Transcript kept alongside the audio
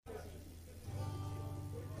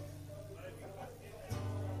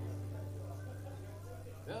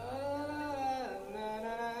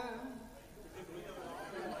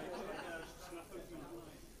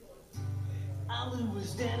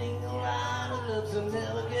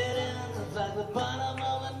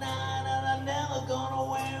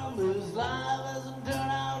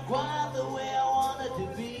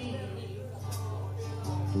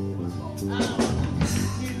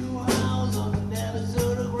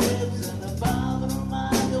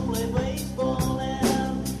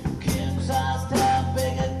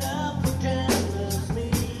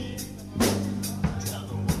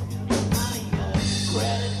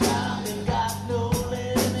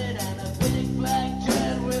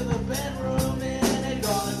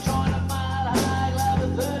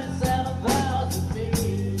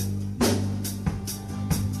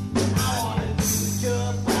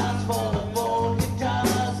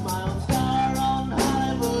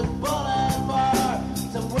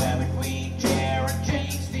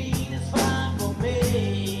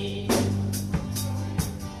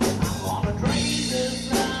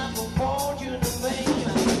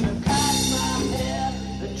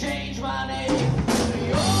my name.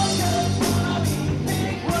 We all just wanna be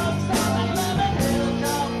big rocks on a lemon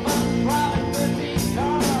hilltop, bus private 15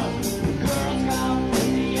 cars. The girls come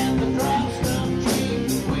easy and the drugs come cheap.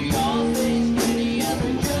 We all stay skinny as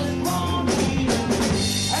we just won't eat.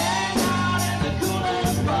 Hang out in the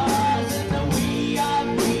coolest bars in the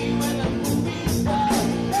VIP with the movie stars.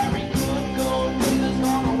 Every good gold digger's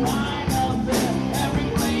gonna wind up there. Every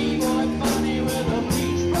playboy funny with a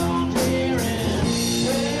bleach blonde hair and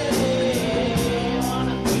hey,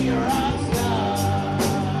 wanna be a rock star.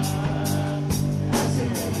 I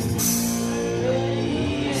said,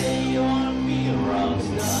 hey, you wanna be a rock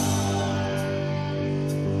star.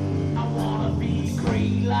 I wanna be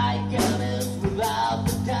great like Elvis without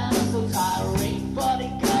the tassels. High rate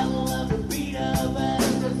bodyguard, love to beat up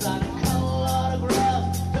asses. I can color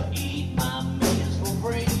autographs to eat my meals for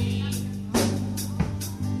free.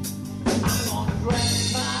 I'm gonna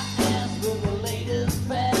dress my ass with the latest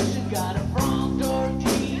fashion. Got a front door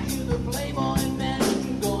key to the Playboy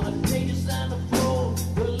mansion. Gonna take a Sandra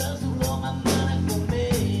the lust of all my money for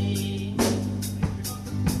me.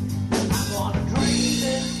 I'm gonna dream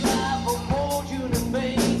this life of fortune and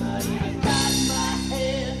fame. I even got my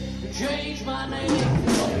head to change my name.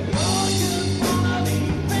 But we all just wanna be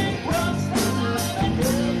big rocks on a living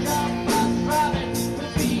hilltop, bus driving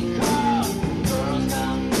 15 cars. Girls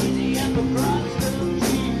come easy and the drugs come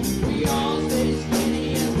cheap. We all stay skinny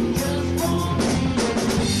and we just won't eat.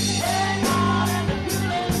 Hang out in the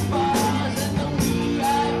coolest bars in the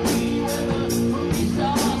VIP with the movie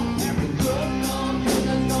stars. Every good gold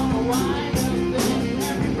digger's gonna wind up there.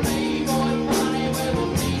 Every playboy funny with a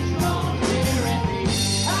bleach blonde hair. And we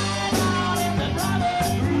hang out in the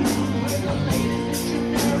driver's room with the latest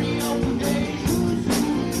dictionary of today's who's who.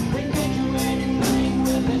 They get you anything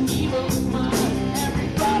with an evil smile.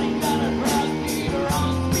 Everybody got a drug dealer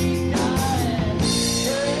on speed dial.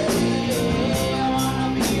 Hey, I wanna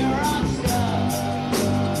be a rock star.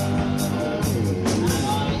 I'm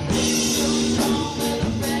gonna sing some songs with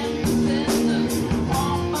a band contender.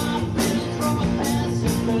 Pump my pills from a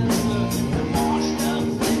passive fender. The washed up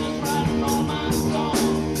singers writing all my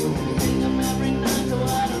songs. Sing them every night so I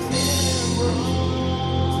don't feel wrong.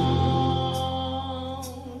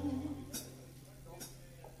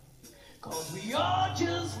 Cause we all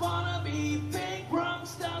just wanna be big rock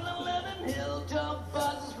stars and living hilltop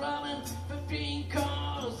buses running 15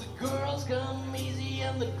 cars. The girls come easy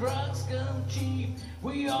and the drugs come cheap.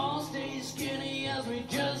 We all stay skinny as we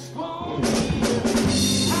just won't eat.